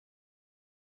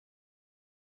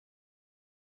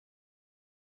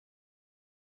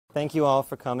Thank you all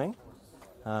for coming.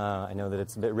 I know that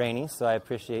it's a bit rainy, so I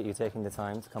appreciate you taking the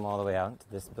time to come all the way out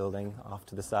to this building off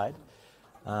to the side.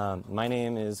 My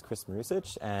name is Chris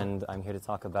Marusich, and I'm here to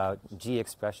talk about G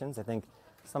expressions. I think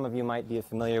some of you might be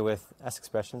familiar with S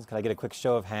expressions. Could I get a quick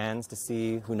show of hands to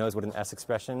see who knows what an S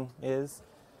expression is?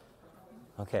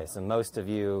 Okay, so most of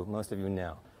you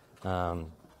know.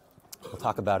 We'll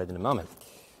talk about it in a moment.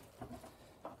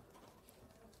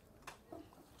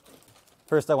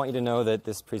 First, I want you to know that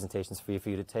this presentation is free for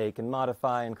you to take and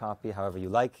modify and copy however you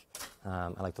like. I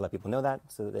like to let people know that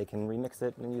so that they can remix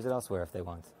it and use it elsewhere if they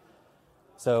want.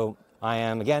 So I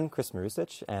am, again, Chris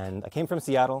Marusich, and I came from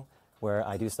Seattle, where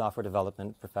I do software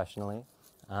development professionally.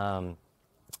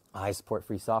 I support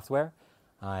free software.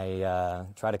 I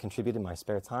try to contribute in my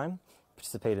spare time,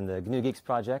 participate in the GNU Guix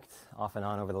project off and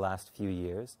on over the last few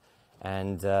years.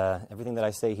 And everything that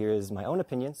I say here is my own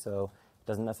opinion, so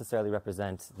doesn't necessarily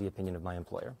represent the opinion of my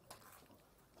employer.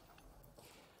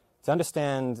 To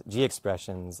understand G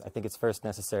expressions, I think it's first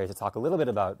necessary to talk a little bit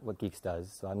about what Guix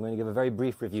does. So I'm going to give a very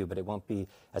brief review, but it won't be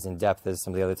as in-depth as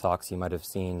some of the other talks you might have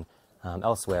seen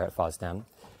elsewhere at FOSDEM.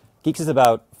 Guix is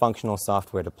about functional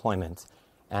software deployment,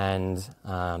 and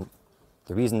the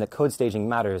reason that code staging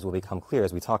matters will become clear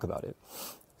as we talk about it.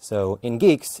 So in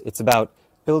Guix, it's about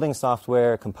building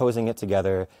software, composing it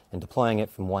together, and deploying it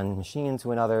from one machine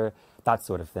to another, that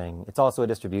sort of thing. It's also a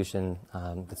distribution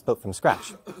that's built from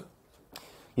scratch.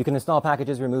 You can install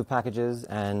packages, remove packages,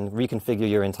 and reconfigure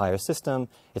your entire system.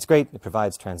 It's great. It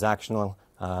provides transactional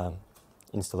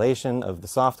installation of the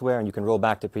software, and you can roll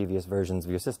back to previous versions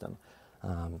of your system.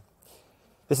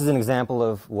 This is an example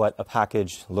of what a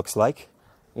package looks like.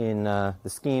 In the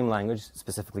scheme language,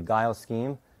 specifically Guile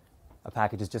scheme, a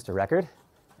package is just a record,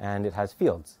 and it has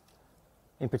fields.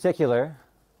 In particular,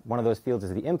 one of those fields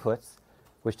is the inputs,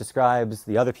 which describes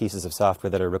the other pieces of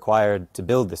software that are required to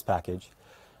build this package.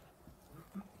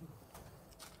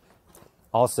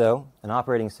 Also, an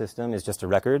operating system is just a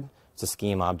record. It's a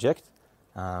scheme object.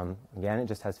 Again, it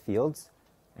just has fields.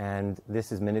 And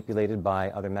this is manipulated by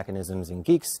other mechanisms in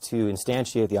Guix to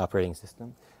instantiate the operating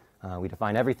system. We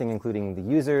define everything, including the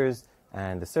users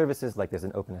and the services, like there's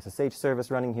an OpenSSH service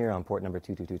running here on port number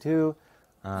 2222.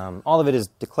 All of it is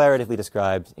declaratively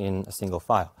described in a single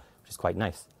file, which is quite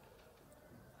nice.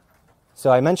 So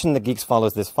I mentioned that Guix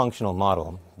follows this functional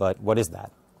model, but what is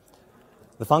that?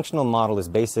 The functional model is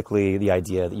basically the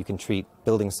idea that you can treat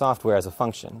building software as a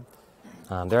function.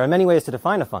 There are many ways to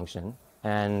define a function,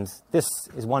 and this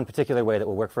is one particular way that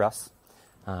will work for us.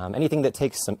 Anything that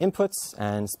takes some inputs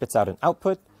and spits out an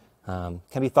output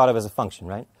can be thought of as a function,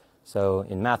 right? So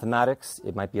in mathematics,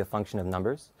 it might be a function of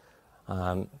numbers.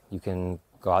 You can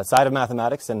go outside of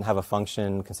mathematics and have a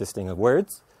function consisting of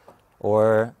words,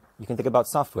 or you can think about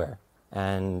software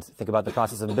and think about the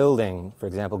process of building, for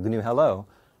example, GNU Hello,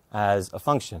 as a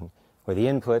function, where the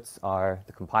inputs are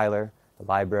the compiler, the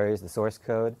libraries, the source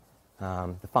code.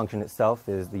 The function itself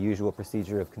is the usual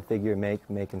procedure of configure, make,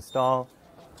 install,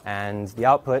 and the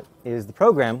output is the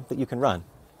program that you can run,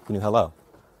 GNU Hello.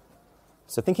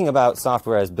 So thinking about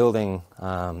software as building,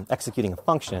 executing a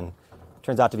function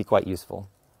turns out to be quite useful.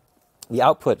 The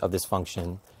output of this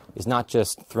function is not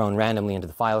just thrown randomly into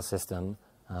the file system,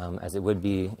 as it would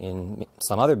be in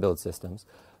some other build systems,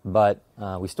 but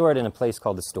we store it in a place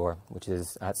called the store, which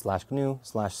is at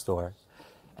 /gnu/store,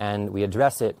 and we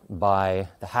address it by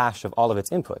the hash of all of its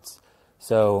inputs.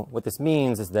 So what this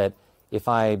means is that if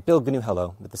I build GNU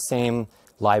Hello with the same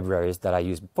libraries that I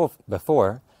used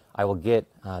before, I will get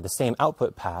the same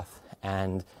output path,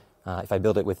 and if I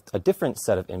build it with a different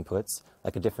set of inputs,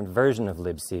 like a different version of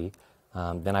libc,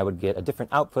 then I would get a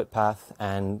different output path,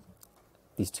 and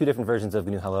these two different versions of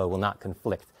GNU Hello will not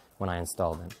conflict when I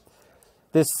install them.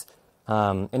 This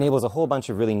enables a whole bunch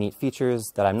of really neat features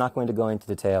that I'm not going to go into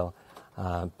detail,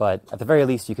 but at the very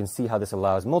least, you can see how this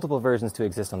allows multiple versions to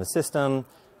exist on the system,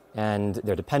 and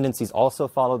their dependencies also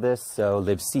follow this. So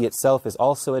libc itself is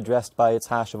also addressed by its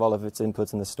hash of all of its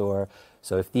inputs in the store.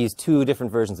 So if these two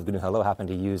different versions of GNU Hello happen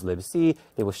to use libc,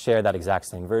 they will share that exact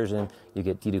same version. You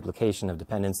get deduplication of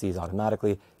dependencies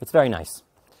automatically. It's very nice.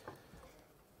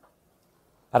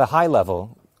 At a high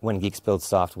level, when Guix builds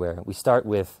software, we start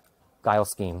with Guile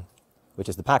scheme, which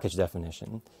is the package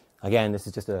definition. Again, this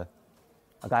is just a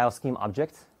Guile scheme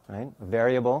object, right? A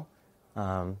variable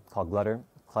called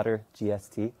clutter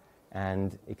GST,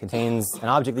 and it contains an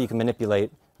object that you can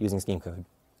manipulate using scheme code.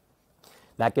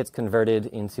 That gets converted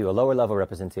into a lower level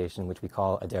representation, which we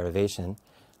call a derivation,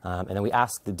 and then we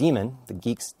ask the daemon, the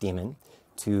Guix daemon,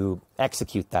 to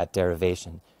execute that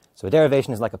derivation. So a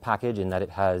derivation is like a package in that it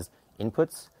has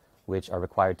inputs, which are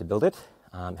required to build it,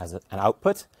 has an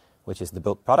output, which is the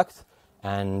built product,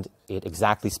 and it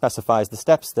exactly specifies the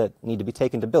steps that need to be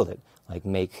taken to build it, like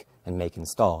make and make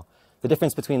install. The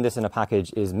difference between this and a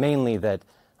package is mainly that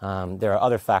there are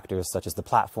other factors, such as the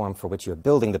platform for which you're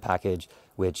building the package,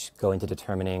 which go into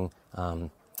determining the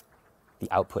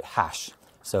output hash.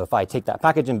 So if I take that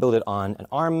package and build it on an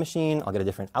ARM machine, I'll get a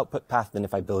different output path than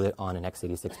if I build it on an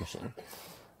x86 machine.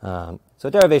 So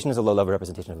derivation is a low-level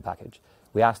representation of a package.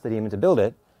 We ask the daemon to build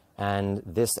it, and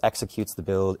this executes the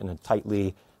build in a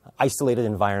tightly isolated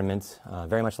environment,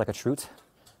 very much like a chroot,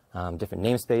 different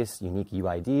namespace, unique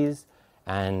UIDs,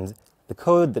 and the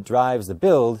code that drives the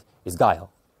build is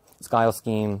Guile. It's Guile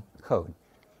scheme code.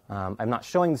 I'm not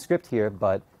showing the script here,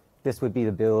 but this would be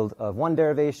the build of one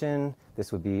derivation.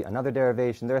 This would be another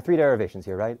derivation. There are 3 derivations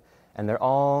here, right? And they're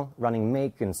all running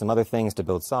make and some other things to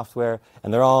build software,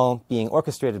 and they're all being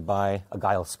orchestrated by a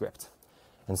Guile script.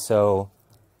 And so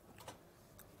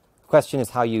the question is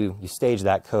how you stage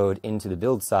that code into the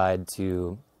build side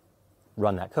to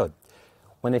run that code.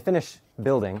 When they finish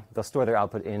building, they'll store their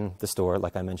output in the store,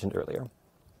 like I mentioned earlier.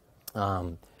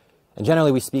 And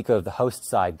generally, we speak of the host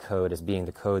side code as being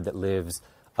the code that lives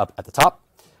up at the top,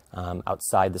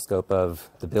 outside the scope of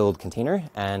the build container,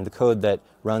 and the code that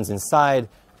runs inside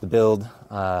the build,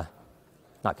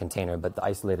 not container, but the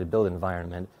isolated build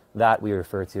environment, that we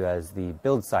refer to as the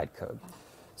build side code.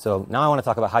 So now I want to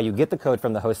talk about how you get the code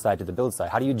from the host side to the build side.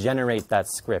 How do you generate that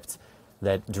script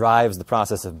that drives the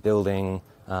process of building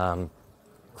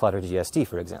cluttered GST,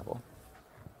 for example?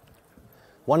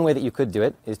 One way that you could do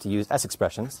it is to use S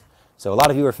expressions. So a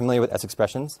lot of you are familiar with S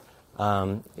expressions.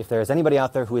 If there's anybody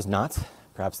out there who is not,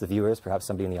 perhaps the viewers, perhaps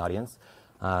somebody in the audience,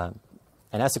 an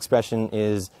S expression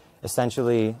is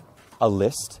essentially a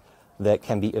list that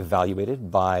can be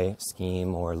evaluated by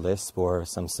Scheme or Lisp or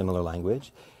some similar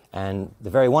language. And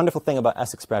the very wonderful thing about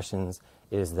S expressions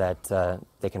is that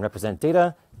they can represent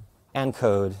data and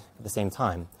code at the same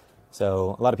time.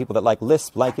 So a lot of people that like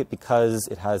Lisp like it because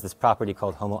it has this property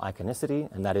called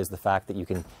homoiconicity, and that is the fact that you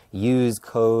can use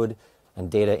code and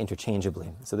data interchangeably.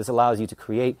 So this allows you to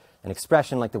create an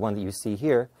expression like the one that you see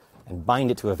here and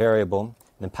bind it to a variable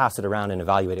and then pass it around and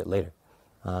evaluate it later.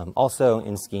 Also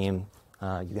in Scheme,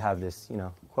 you have this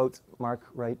quote mark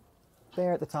right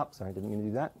there at the top. Sorry, didn't mean to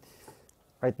do that.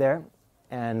 Right there.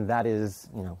 And that is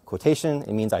quotation.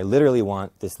 It means I literally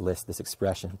want this list, this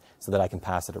expression, so that I can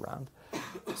pass it around.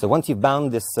 So once you've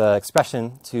bound this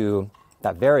expression to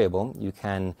that variable, you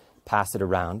can pass it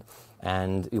around.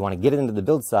 And you want to get it into the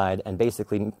build side and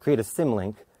basically create a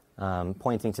symlink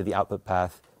pointing to the output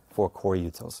path for core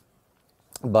utils.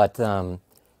 But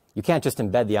you can't just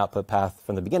embed the output path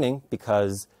from the beginning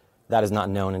because that is not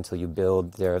known until you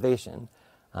build derivation.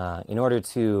 In order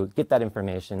to get that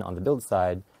information on the build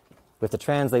side, we have to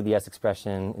translate the S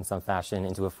expression in some fashion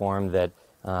into a form that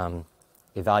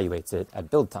evaluates it at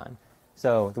build time.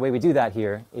 So the way we do that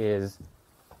here is,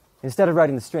 instead of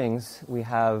writing the strings, we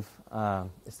have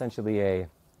essentially a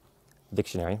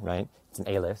dictionary, right? It's an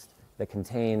A list that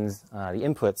contains the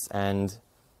inputs, and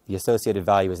the associated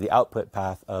value is the output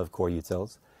path of core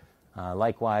utils.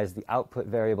 Likewise, the output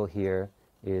variable here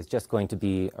is just going to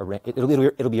be,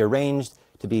 it'll be arranged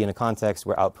to be in a context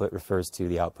where output refers to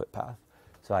the output path.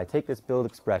 So I take this build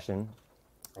expression,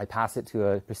 I pass it to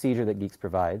a procedure that Guix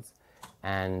provides,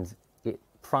 and it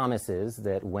promises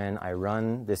that when I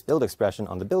run this build expression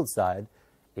on the build side,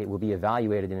 it will be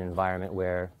evaluated in an environment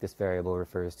where this variable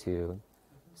refers to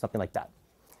something like that.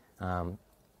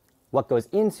 What goes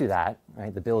into that,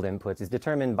 right, the build inputs, is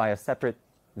determined by a separate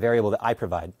variable that I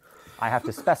provide. I have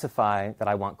to specify that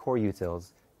I want core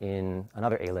utils in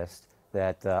another A list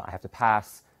that I have to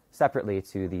pass separately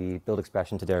to the build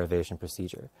expression to derivation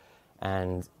procedure.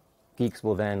 And Guix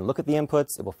will then look at the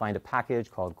inputs. It will find a package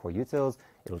called core utils.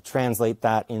 It'll translate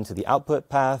that into the output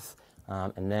path,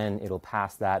 and then it'll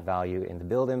pass that value in the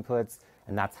build inputs.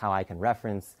 And that's how I can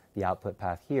reference the output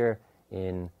path here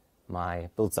in my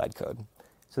build side code.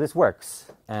 So this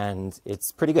works, and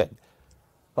it's pretty good.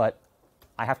 But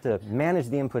I have to manage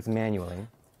the inputs manually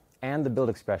and the build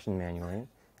expression manually,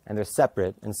 and they're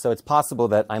separate. And so it's possible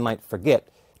that I might forget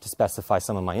to specify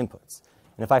some of my inputs.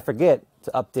 And if I forget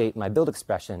to update my build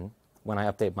expression when I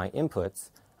update my inputs,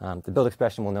 the build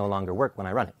expression will no longer work when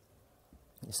I run it.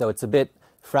 So it's a bit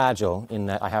fragile in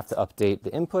that I have to update the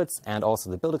inputs and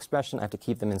also the build expression. I have to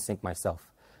keep them in sync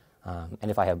myself. And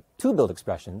if I have 2 build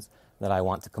expressions that I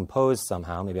want to compose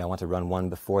somehow, maybe I want to run one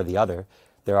before the other,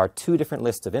 there are 2 different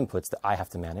lists of inputs that I have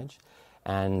to manage.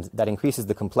 And that increases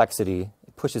the complexity,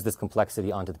 it pushes this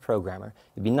complexity onto the programmer.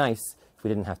 It'd be nice if we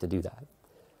didn't have to do that.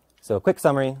 So a quick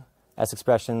summary, S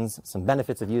expressions, some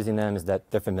benefits of using them is that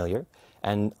they're familiar,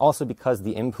 And also because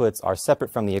the inputs are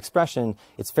separate from the expression,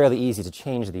 it's fairly easy to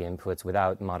change the inputs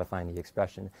without modifying the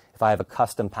expression. If I have a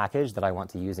custom package that I want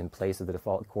to use in place of the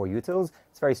default core utils,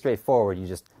 it's very straightforward. You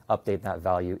just update that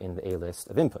value in the A list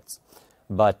of inputs.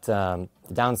 But the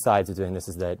downsides of doing this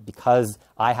is that because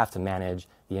I have to manage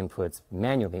the inputs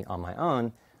manually on my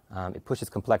own, it pushes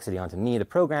complexity onto me, the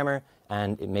programmer,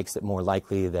 and it makes it more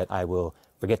likely that I will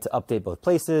forget to update both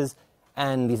places,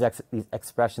 and these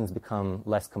expressions become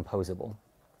less composable.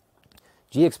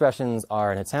 G expressions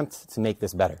are an attempt to make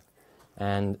this better.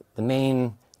 And the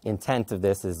main intent of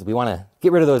this is we want to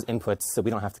get rid of those inputs so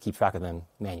we don't have to keep track of them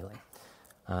manually.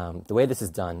 The way this is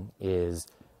done is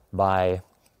by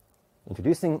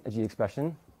introducing a G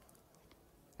expression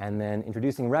and then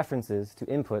introducing references to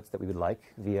inputs that we would like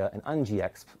via an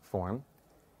ungexp form.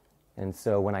 And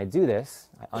so when I do this,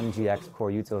 I ungexp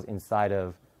core utils inside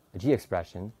of a G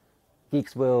expression,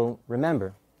 Guix will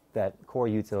remember that core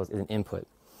utils is an input.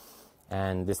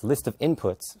 And this list of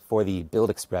inputs for the build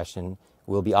expression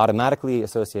will be automatically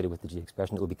associated with the G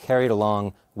expression. It will be carried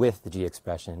along with the G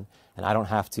expression, and I don't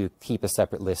have to keep a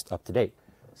separate list up to date.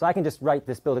 So I can just write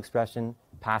this build expression,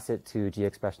 pass it to G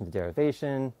expression to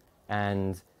derivation,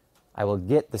 and I will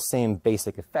get the same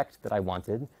basic effect that I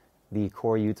wanted. The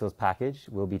core utils package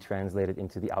will be translated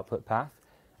into the output path,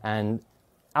 and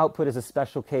output is a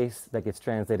special case that gets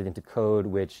translated into code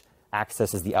which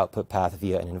accesses the output path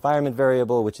via an environment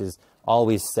variable, which is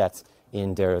always set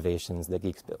in derivations that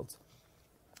Guix builds.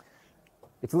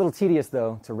 It's a little tedious,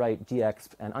 though, to write gexp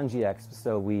and ungexp,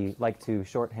 so we like to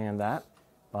shorthand that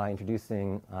by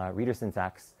introducing reader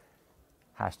syntax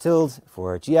 #tilde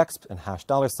for gexp and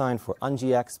 $$ for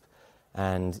ungexp.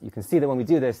 And you can see that when we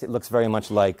do this, it looks very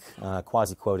much like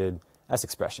quasi-quoted S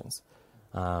expressions,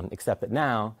 except that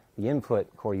now the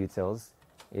input core utils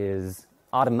is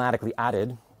automatically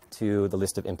added to the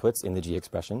list of inputs in the G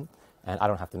expression, and I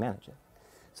don't have to manage it.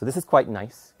 So this is quite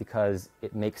nice because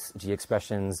it makes G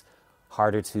expressions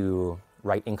harder to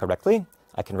write incorrectly.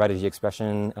 I can write a G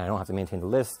expression and I don't have to maintain the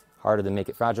list, harder to make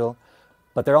it fragile,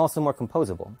 but they're also more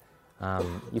composable.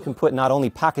 You can put not only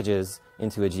packages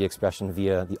into a G expression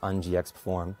via the ungexp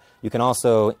form, you can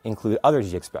also include other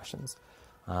G expressions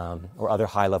or other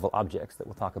high-level objects that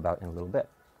we'll talk about in a little bit.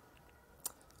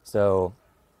 So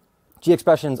G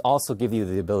expressions also give you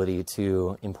the ability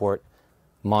to import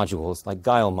modules, like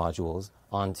Guile modules,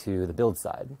 onto the build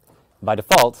side. By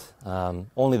default,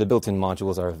 only the built-in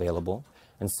modules are available.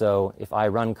 And so if I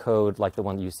run code like the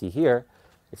one that you see here,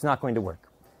 it's not going to work.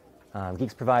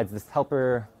 Guix provides this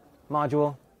helper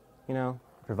module,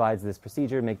 provides this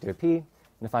procedure, make dir p. And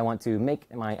if I want to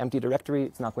make my empty directory,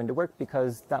 it's not going to work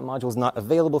because that module is not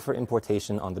available for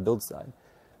importation on the build side.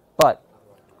 But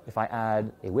if I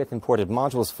add a with imported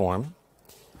modules form,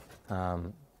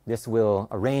 this will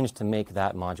arrange to make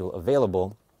that module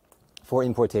available for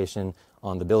importation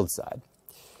on the build side.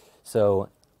 So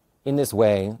in this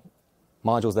way,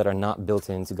 modules that are not built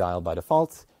into Guile by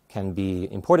default can be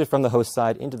imported from the host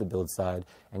side into the build side,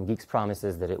 and Guix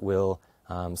promises that it will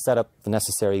set up the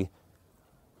necessary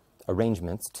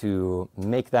arrangements to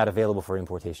make that available for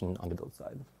importation on the build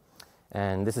side.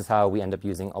 And this is how we end up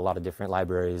using a lot of different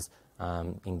libraries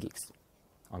in Guix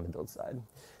on the build side.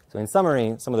 So in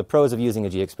summary, some of the pros of using a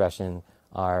G expression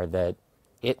are that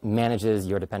it manages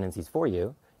your dependencies for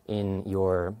you in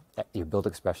your build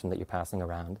expression that you're passing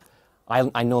around.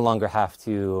 I no longer have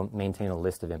to maintain a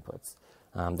list of inputs.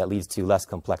 That leads to less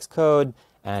complex code,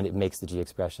 and it makes the G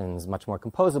expressions much more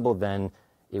composable than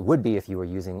it would be if you were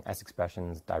using S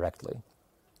expressions directly.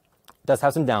 It does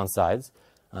have some downsides.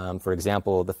 For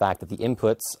example, the fact that the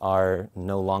inputs are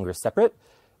no longer separate.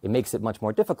 It makes it much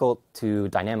more difficult to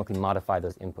dynamically modify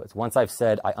those inputs. Once I've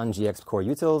said I ungexp core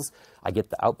utils, I get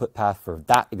the output path for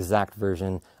that exact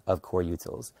version of core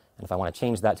utils. And if I want to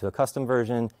change that to a custom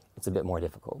version, it's a bit more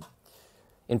difficult.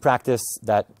 In practice,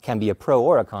 that can be a pro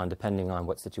or a con depending on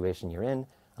what situation you're in.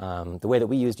 The way that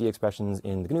we use G expressions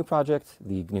in the GNU project,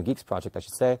 the GNU Guix project, I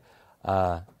should say,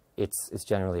 it's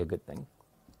generally a good thing.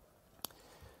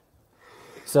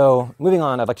 So moving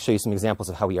on, I'd like to show you some examples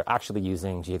of how we are actually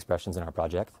using G expressions in our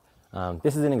project.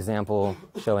 This is an example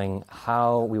showing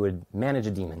how we would manage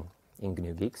a daemon in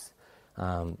GNU Guix.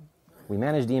 We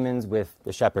manage daemons with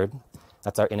the shepherd.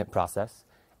 That's our init process.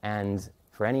 And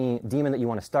for any daemon that you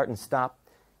want to start and stop,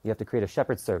 you have to create a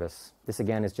shepherd service. This,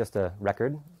 again, is just a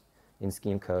record in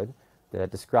scheme code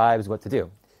that describes what to do.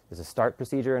 There's a start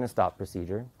procedure and a stop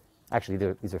procedure.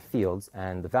 Actually, these are fields,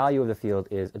 and the value of the field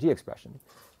is a G expression.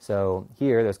 So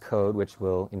here, there's code which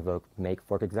will invoke make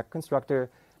fork exec constructor,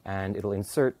 and it'll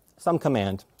insert some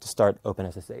command to start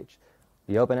OpenSSH.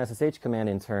 The OpenSSH command,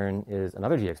 in turn, is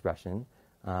another G expression,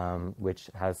 which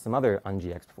has some other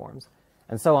ungxed forms,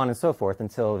 and so on and so forth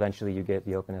until eventually you get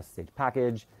the OpenSSH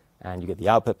package and you get the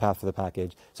output path for the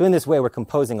package. So in this way, we're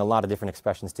composing a lot of different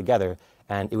expressions together,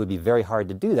 and it would be very hard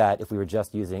to do that if we were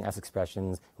just using S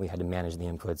expressions. We had to manage the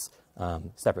inputs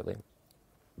separately.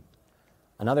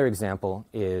 Another example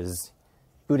is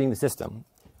booting the system.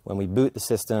 When we boot the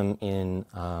system in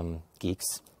Guix,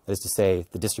 that is to say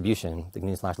the distribution, the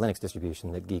GNU/Linux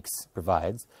distribution that Guix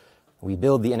provides, we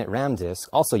build the init RAM disk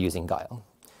also using Guile.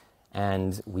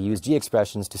 And we use G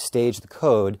expressions to stage the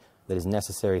code that is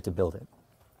necessary to build it.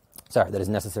 Sorry, that is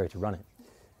necessary to run it.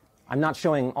 I'm not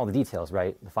showing all the details,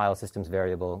 right? The file system's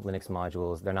variable, Linux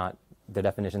modules, their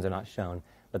definitions are not shown.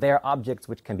 But they are objects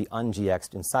which can be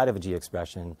ungxed inside of a G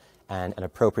expression, and an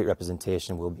appropriate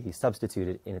representation will be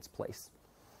substituted in its place.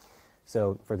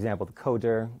 So, for example, the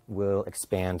coder will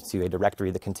expand to a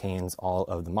directory that contains all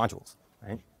of the modules,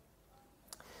 right?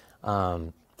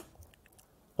 One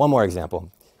more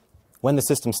example. When the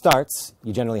system starts,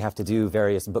 you generally have to do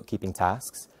various bookkeeping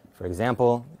tasks. For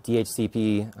example,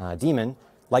 DHCP daemon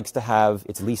likes to have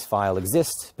its lease file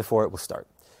exist before it will start.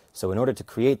 So in order to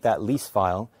create that lease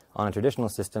file on a traditional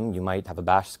system, you might have a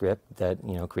bash script that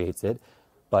creates it.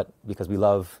 But because we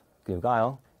love GNU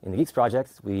Guile, in the Guix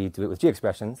project, we do it with G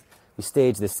expressions. We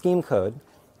stage this scheme code,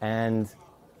 and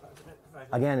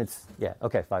again, it's, yeah,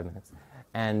 okay, 5 minutes.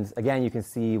 And again, you can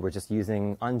see we're just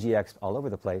using ungxed all over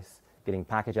the place, getting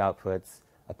package outputs,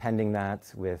 appending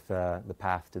that with the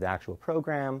path to the actual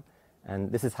program.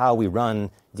 And this is how we run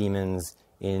daemons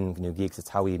in GNU Guix. It's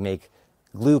how we make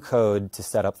glue code to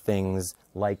set up things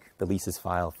like the leases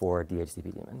file for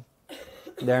DHCP daemon.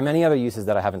 There are many other uses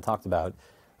that I haven't talked about,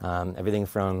 everything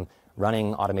from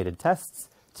running automated tests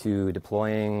to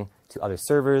deploying to other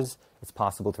servers. It's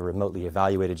possible to remotely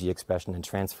evaluate a G expression and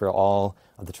transfer all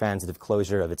of the transitive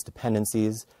closure of its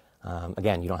dependencies.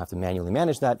 Again, you don't have to manually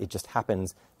manage that. It just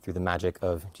happens through the magic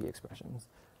of G expressions.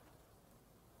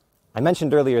 I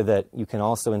mentioned earlier that you can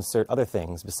also insert other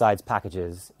things besides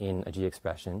packages in a G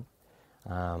expression.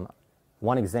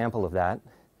 One example of that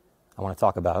I want to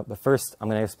talk about, but first I'm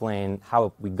going to explain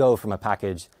how we go from a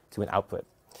package to an output.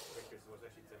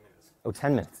 Oh,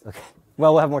 10 minutes. Okay.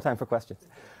 Well, we'll have more time for questions.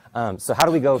 So how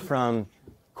do we go from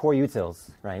core utils,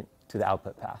 right, to the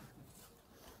output path?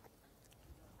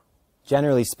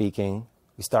 Generally speaking,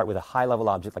 we start with a high-level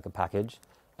object like a package,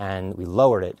 and we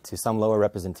lower it to some lower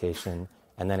representation,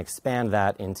 and then expand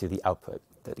that into the output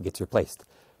that gets replaced.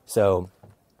 So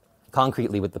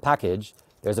concretely with the package,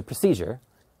 there's a procedure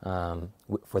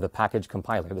for the package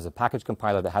compiler. There's a package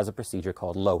compiler that has a procedure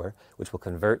called lower, which will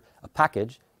convert a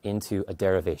package into a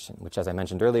derivation, which, as I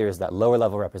mentioned earlier, is that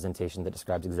lower-level representation that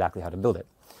describes exactly how to build it.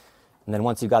 And then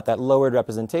once you've got that lowered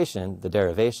representation, the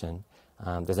derivation,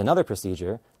 there's another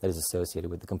procedure that is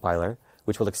associated with the compiler,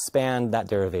 which will expand that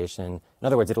derivation. In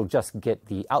other words, it'll just get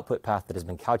the output path that has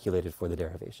been calculated for the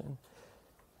derivation.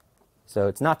 So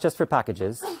it's not just for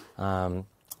packages,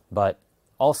 but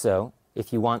also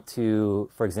if you want to,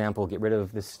 for example, get rid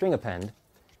of this string append,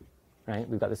 right?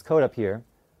 We've got this code up here.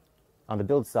 On the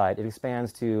build side, it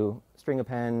expands to string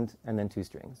append and then 2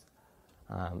 strings.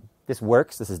 This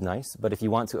works, this is nice, but if you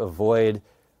want to avoid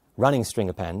running string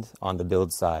append on the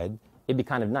build side, it'd be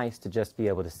kind of nice to just be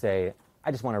able to say,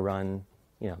 I just want to run,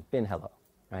 bin hello,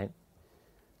 right?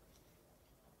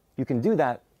 You can do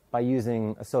that by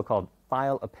using a so-called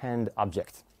file append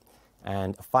object.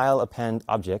 And a file append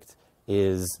object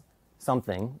is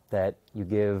something that you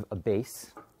give a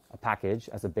base, a package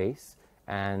as a base,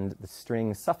 and the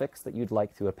string suffix that you'd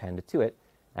like to append to it.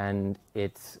 And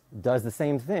it does the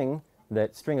same thing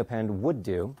that string append would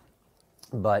do,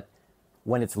 but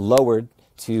when it's lowered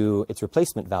to its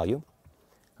replacement value,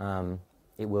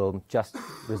 it will just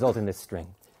result in this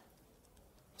string.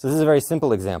 So this is a very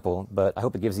simple example, but I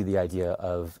hope it gives you the idea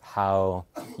of how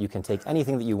you can take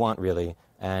anything that you want, really,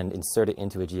 and insert it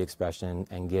into a G expression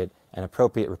and get an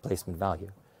appropriate replacement value.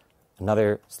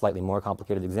 Another slightly more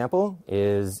complicated example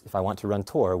is if I want to run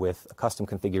Tor with a custom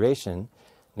configuration,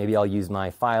 maybe I'll use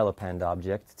my file append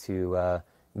object to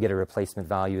get a replacement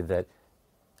value that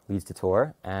leads to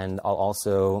Tor, and I'll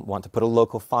also want to put a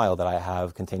local file that I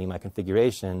have containing my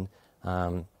configuration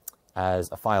as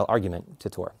a file argument to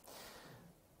Tor.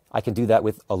 I can do that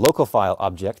with a local file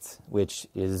object, which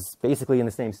is basically in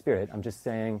the same spirit. I'm just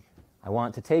saying I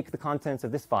want to take the contents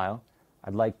of this file.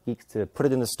 I'd like Guix to put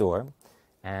it in the store,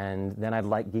 and then I'd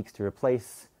like Guix to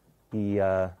replace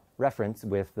the reference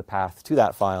with the path to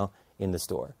that file in the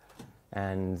store.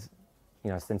 And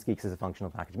since Guix is a functional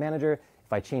package manager,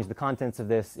 if I change the contents of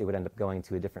this, it would end up going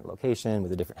to a different location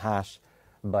with a different hash.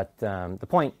 But the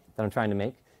point that I'm trying to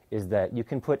make is that you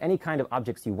can put any kind of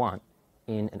objects you want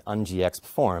in an un-GX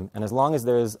form. And as long as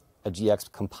there's a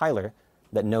GX compiler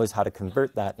that knows how to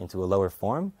convert that into a lower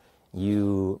form,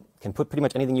 you can put pretty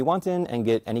much anything you want in and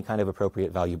get any kind of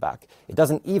appropriate value back. It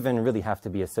doesn't even really have to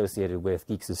be associated with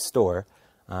Guix's store.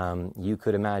 You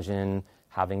could imagine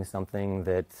having something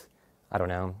that, I don't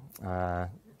know,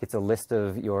 gets a list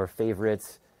of your favorite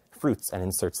fruits and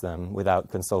inserts them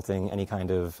without consulting any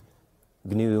kind of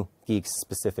GNU Guix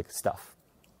specific stuff.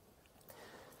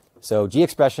 So G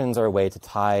expressions are a way to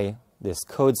tie this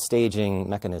code staging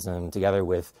mechanism together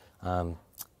with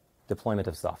deployment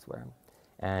of software.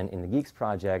 And in the Guix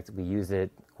project, we use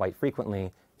it quite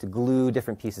frequently to glue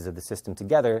different pieces of the system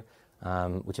together,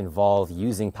 which involve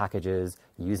using packages,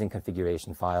 using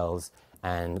configuration files,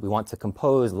 and we want to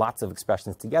compose lots of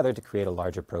expressions together to create a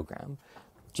larger program.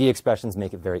 G expressions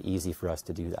make it very easy for us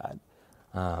to do that.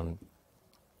 And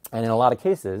in a lot of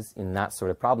cases, in that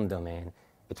sort of problem domain,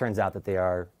 it turns out that they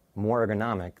are more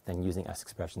ergonomic than using S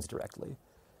expressions directly.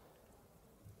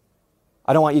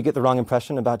 I don't want you to get the wrong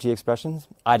impression about G expressions.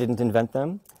 I didn't invent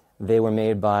them. They were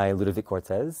made by Ludovic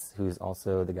Cortez, who's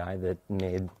also the guy that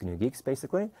made GNU Guix,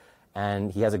 basically.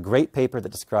 And he has a great paper that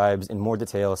describes in more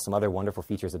detail some other wonderful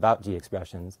features about G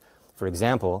expressions. For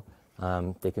example,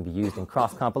 they can be used in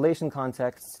cross-compilation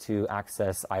contexts to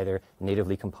access either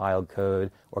natively compiled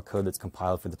code or code that's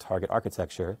compiled for the target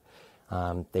architecture.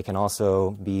 They can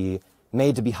also be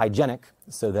made to be hygienic,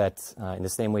 so that in the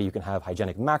same way you can have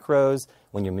hygienic macros,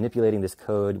 when you're manipulating this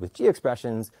code with G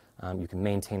expressions, you can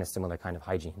maintain a similar kind of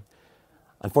hygiene.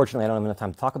 Unfortunately, I don't have enough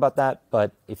time to talk about that,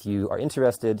 but if you are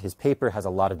interested, his paper has a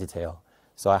lot of detail.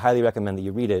 So I highly recommend that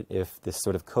you read it if this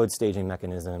sort of code staging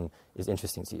mechanism is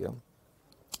interesting to you.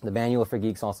 The manual for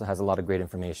Guix also has a lot of great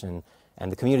information,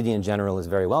 and the community in general is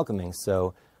very welcoming,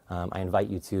 so I invite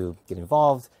you to get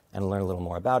involved and learn a little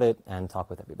more about it and talk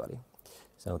with everybody.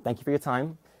 So thank you for your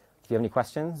time. If you have any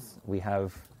questions, we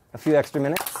have a few extra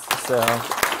minutes, so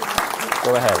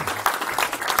go ahead.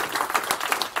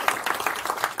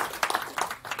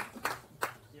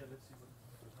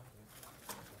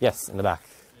 Yes, in the back.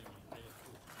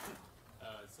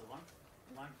 So one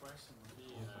question would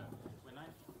be, when I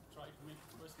tried to make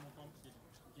the first more complicated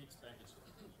Guix package,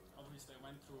 obviously I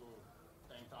went through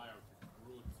the entire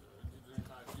route, the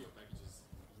entire tree of packages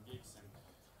in Guix, and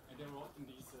there were often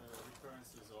these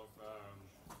recurrences of,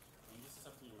 and this is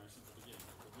something you mentioned at the beginning,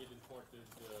 we had imported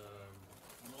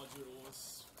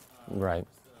modules, right.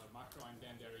 macro, and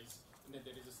then there is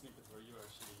a snippet where you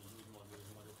actually use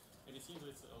module. And it seems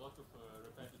it's a lot of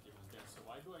repetitiveness there. So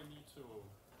why do I need to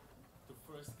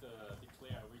first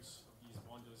declare which of these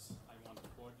modules I want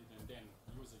imported and then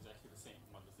use exactly the same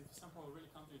modules? It's somehow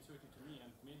really counterintuitive to me,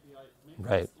 and maybe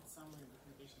right. It's somewhere in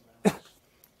documentation, but I'm not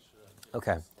sure.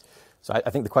 Okay. So I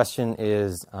think the question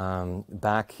is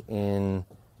back in,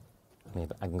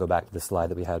 maybe I can go back to the slide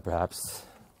that we had perhaps,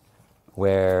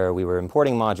 where we were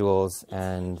importing modules,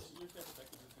 and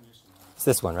it's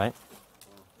this one, right?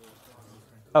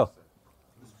 Oh.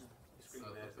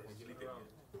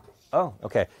 Oh,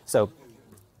 okay. So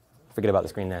forget about the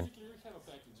screen then.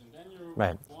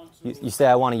 Right. You say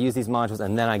I want to use these modules,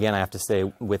 and then again I have to say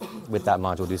with that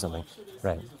module do something.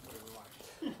 Right.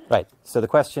 Right. So the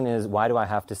question is, why do I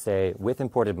have to say with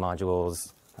imported modules,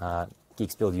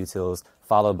 Guix build utils,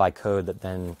 followed by code that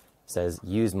then says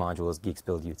use modules, Guix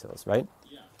build utils, right?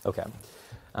 Yeah. Okay.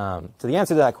 So the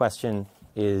answer to that question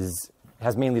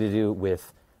has mainly to do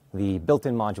with the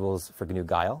built-in modules for GNU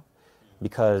Guile,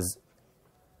 because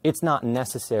it's not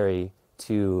necessary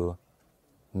to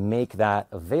make that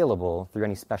available through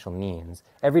any special means.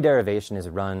 Every derivation is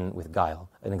run with Guile,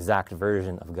 an exact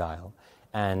version of Guile.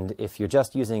 And if you're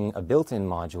just using a built-in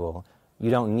module, you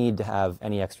don't need to have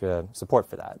any extra support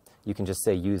for that. You can just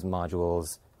say use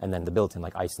modules and then the built-in,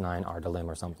 like ice9, rdelim,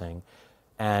 or something.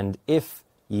 And if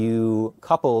you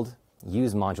coupled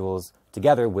use modules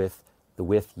together with the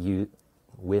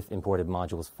with imported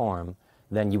modules form,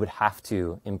 then you would have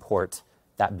to import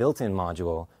that built-in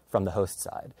module from the host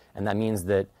side. And that means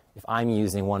that if I'm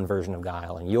using one version of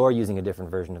Guile and you're using a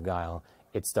different version of Guile,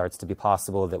 it starts to be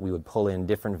possible that we would pull in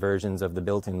different versions of the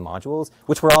built-in modules,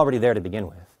 which were already there to begin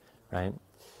with, right?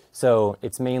 So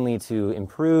it's mainly to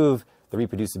improve the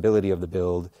reproducibility of the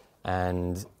build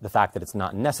and the fact that it's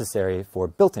not necessary for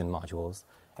built-in modules.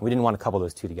 And we didn't want to couple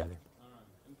those two together.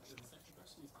 And the second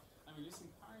question is, I mean, this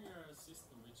entire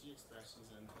system with G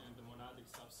expressions and the monadic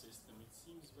subsystem, it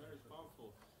seems very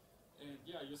powerful. And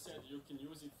yeah, you said you can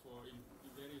use it for in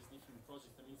various different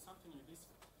projects. I mean, something like this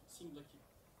seemed like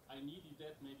I needed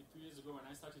that maybe 2 years ago, and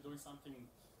I started doing something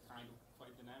kind of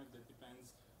quite dynamic that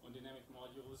depends on dynamic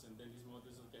modules, and then these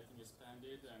modules are getting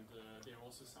expanded, and they're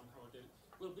also somehow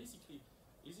well, basically,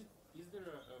 is it is there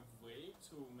a way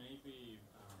to maybe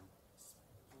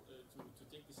to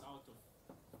take this out of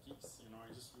Guix, you know,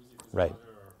 and just use it as Right.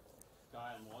 another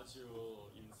guy module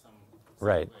in some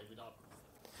Right. way without?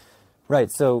 Right.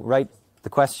 So, the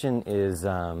question is,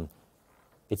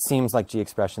 it seems like G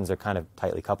expressions are kind of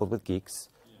tightly coupled with Guix.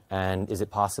 And is it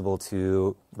possible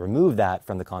to remove that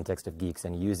from the context of Guix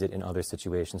and use it in other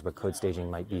situations where code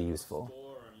staging might be useful?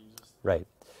 Right.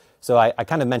 So I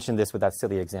kind of mentioned this with that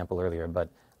silly example earlier, but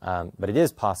it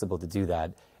is possible to do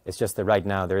that. It's just that right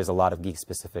now there is a lot of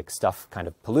Guix-specific stuff kind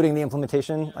of polluting the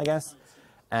implementation, I guess.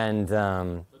 And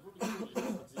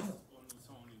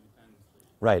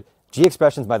right. G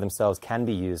expressions by themselves can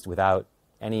be used without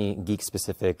any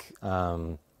Guix-specific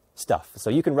stuff. So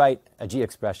you can write a G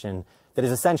expression that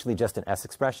is essentially just an S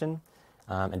expression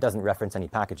and doesn't reference any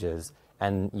packages,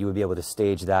 and you would be able to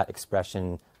stage that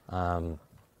expression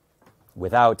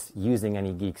without using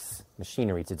any Guix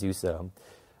machinery to do so.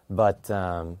 But,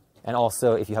 and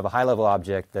also, if you have a high-level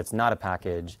object that's not a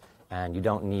package and you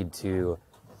don't need to,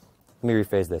 let me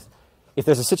rephrase this. If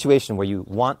there's a situation where you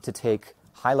want to take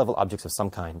high-level objects of some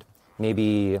kind,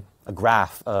 maybe a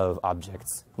graph of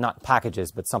objects, not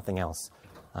packages, but something else,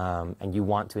 and you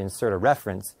want to insert a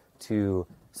reference to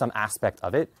some aspect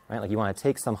of it, right? Like you want to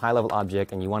take some high-level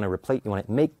object and you want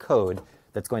to make code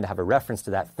that's going to have a reference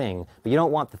to that thing, but you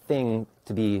don't want the thing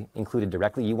to be included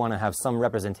directly. You want to have some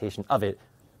representation of it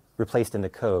replaced in the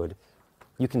code.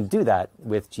 You can do that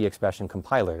with G expression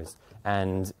compilers,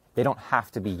 and they don't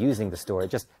have to be using the store. It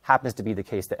just happens to be the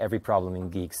case that every problem in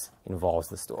Guix involves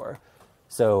the store.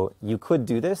 So you could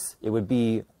do this. It would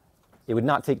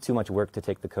not take too much work to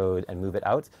take the code and move it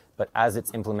out, but as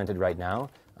it's implemented right now,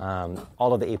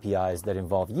 all of the APIs that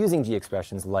involve using G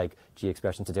expressions, like G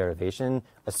expression to derivation,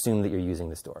 assume that you're using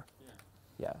the store.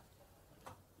 Yeah.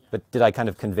 But did I kind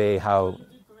of convey how?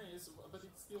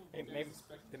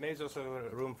 There may also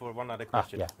room for one other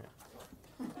question. Yeah.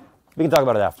 We can talk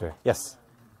about it after. Yes.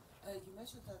 You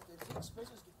mentioned that the G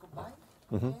expressions get combined.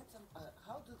 Mm-hmm.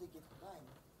 How do they get combined?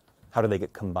 How do they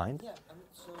get combined? Yeah.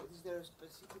 So is there a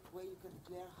specific way you can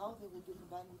declare how they will get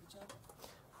combined with each other?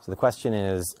 So the question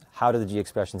is, how do the G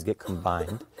expressions get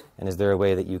combined? And is there a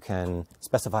way that you can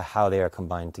specify how they are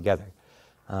combined together?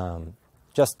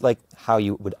 Just like how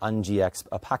you would un-GX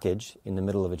a package in the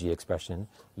middle of a G expression,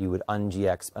 you would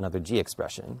un-GX another G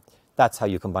expression. That's how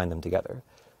you combine them together.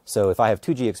 So if I have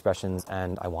two G expressions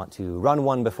and I want to run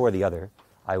one before the other,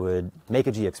 I would make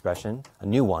a G expression, a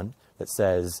new one, that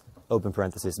says, open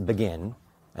parenthesis, begin,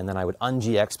 and then I would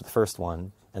un-GX the first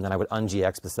one, and then I would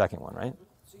un-GX the second one, right?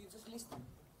 So you just list them?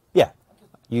 Yeah.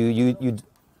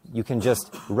 You can just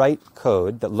write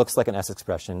code that looks like an S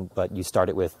expression, but you start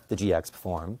it with the GX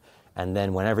form, and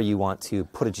then whenever you want to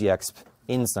put a GX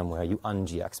in somewhere, you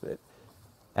un-GX it.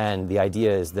 And the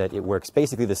idea is that it works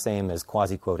basically the same as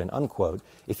quasiquote and unquote.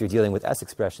 If you're dealing with S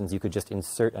expressions, you could just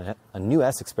insert a new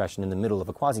S expression in the middle of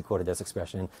a quasiquoted S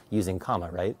expression using comma,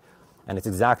 right? And it's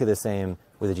exactly the same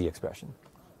with a G expression.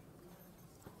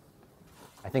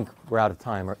 I think we're out of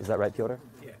time. Is that right, Piotr?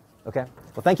 Yeah. Okay.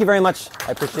 Well, thank you very much.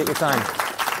 I appreciate your time.